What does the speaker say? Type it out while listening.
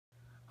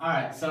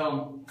Alright,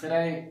 so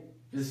today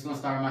this is going to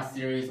start my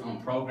series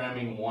on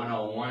Programming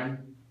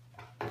 101.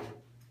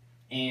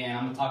 And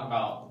I'm going to talk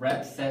about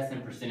reps, sets,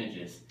 and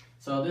percentages.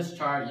 So this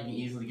chart you can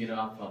easily get it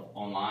off of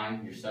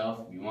online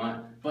yourself if you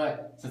want.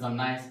 But since I'm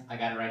nice, I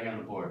got it right here on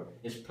the board.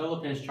 It's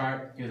Prilepin's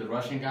chart. He was a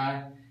Russian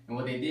guy. And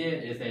what they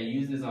did is they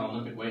used this on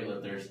Olympic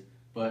weightlifters.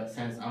 But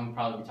since I'm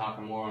probably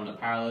talking more on the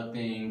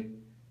powerlifting,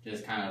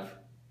 just kind of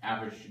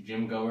average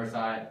gym goer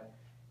side,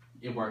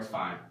 it works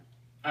fine.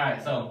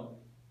 Alright, so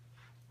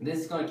this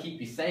is going to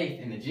keep you safe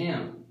in the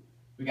gym.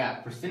 We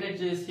got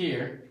percentages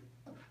here,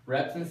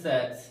 reps and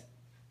sets,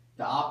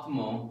 the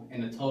optimal,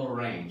 and the total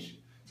range.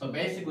 So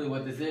basically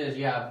what this is,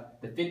 you have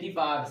the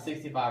 55 to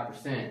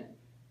 65%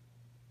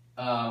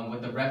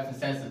 with the reps and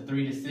sets of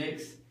 3 to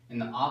 6, and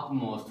the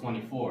optimal is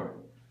 24.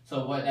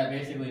 So what that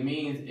basically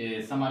means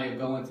is somebody will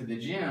go into the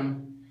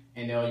gym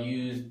and they'll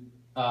use,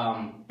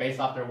 based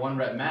off their 1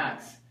 rep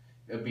max,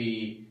 it'll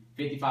be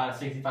 55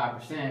 to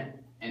 65%,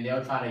 and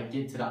they'll try to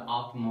get to the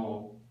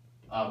optimal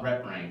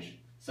rep range.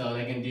 So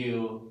they can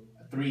do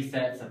 3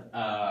 sets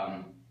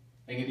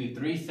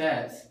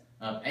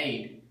of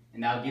 8,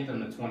 and that'll get them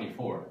to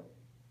 24.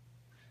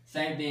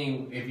 Same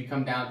thing if you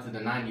come down to the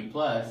 90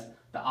 plus,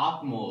 the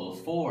optimal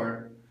is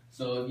 4.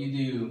 So if you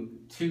do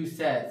 2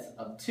 sets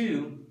of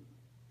 2,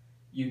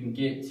 you can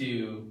get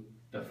to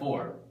the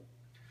 4.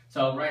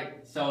 So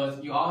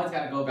you always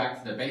got to go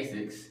back to the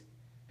basics,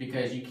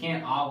 because you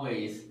can't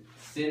always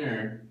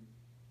center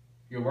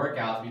your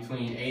workouts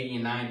between 80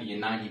 and 90 and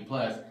 90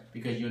 plus,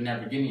 because you'll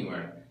never get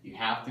anywhere. You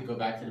have to go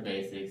back to the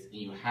basics, and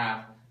you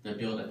have to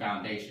build a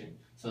foundation.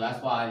 So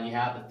that's why you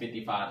have the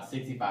 55 to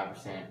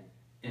 65%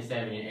 and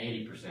 70 and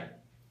 80%.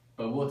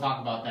 But we'll talk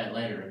about that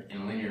later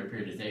in linear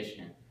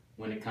periodization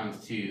when it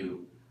comes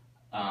to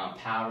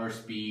power,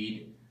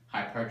 speed,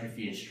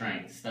 hypertrophy, and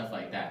strength, stuff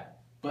like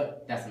that.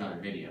 But that's another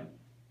video.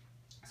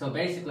 So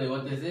basically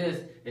what this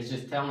is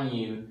just telling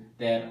you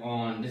that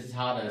this is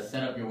how to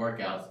set up your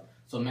workouts.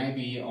 So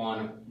maybe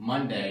on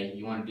Monday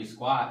you want to do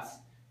squats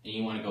and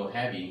you want to go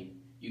heavy.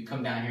 You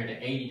come down here to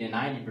 80 to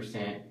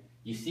 90%.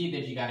 You see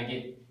that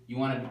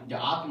the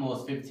optimal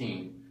is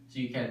 15. So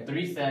you get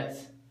 3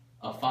 sets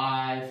of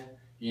 5.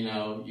 You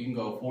can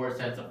go 4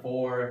 sets of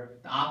 4.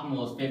 The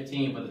optimal is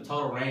 15, but the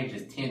total range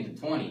is 10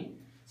 to 20.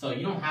 So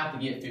you don't have to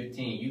get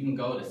 15. You can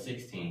go to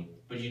 16,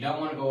 but you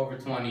don't want to go over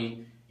 20,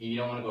 and you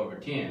don't want to go over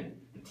 10.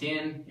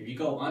 10, if you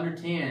go under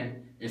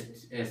 10,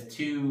 it's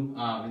too.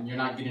 You're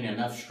not getting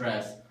enough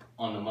stress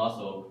on the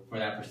muscle for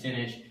that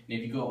percentage. And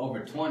if you go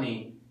over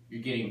 20,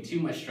 you're getting too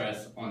much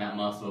stress on that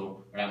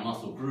muscle or that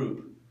muscle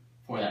group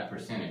for that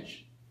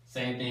percentage.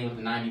 Same thing with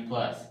the 90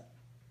 plus.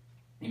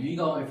 If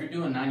you're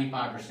doing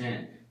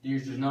 95%,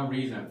 there's no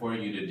reason for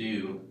you to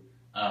do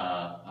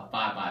a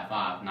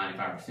 5x5,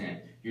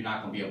 95%. You're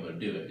not going to be able to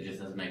do it. It just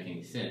doesn't make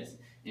any sense.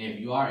 And if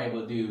you are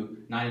able to do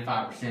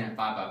 95%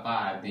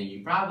 5x5, then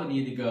you probably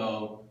need to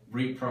go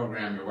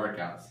reprogram your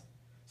workouts.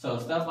 So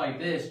stuff like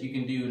this, you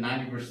can do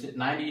 90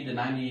 to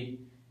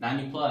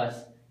 90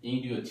 plus, and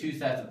you do a 2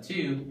 sets of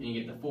 2, and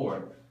you get the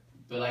 4.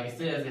 But like it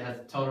says, it has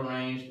a total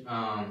range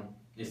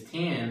is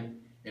 10.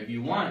 If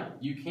you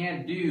want, you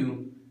can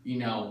do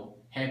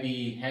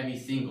heavy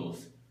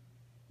singles.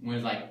 When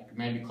it's like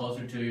maybe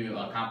closer to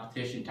a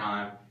competition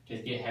time,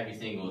 just get heavy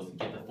singles,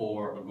 get the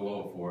 4 or go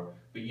over 4.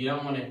 But you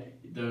don't want to.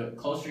 The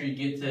closer you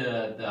get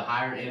to the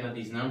higher end of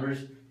these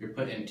numbers, you're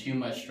putting too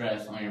much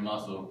stress on your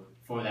muscle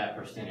for that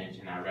percentage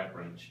in that rep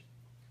range.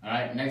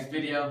 Alright, next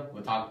video,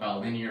 we'll talk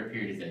about linear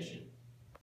periodization.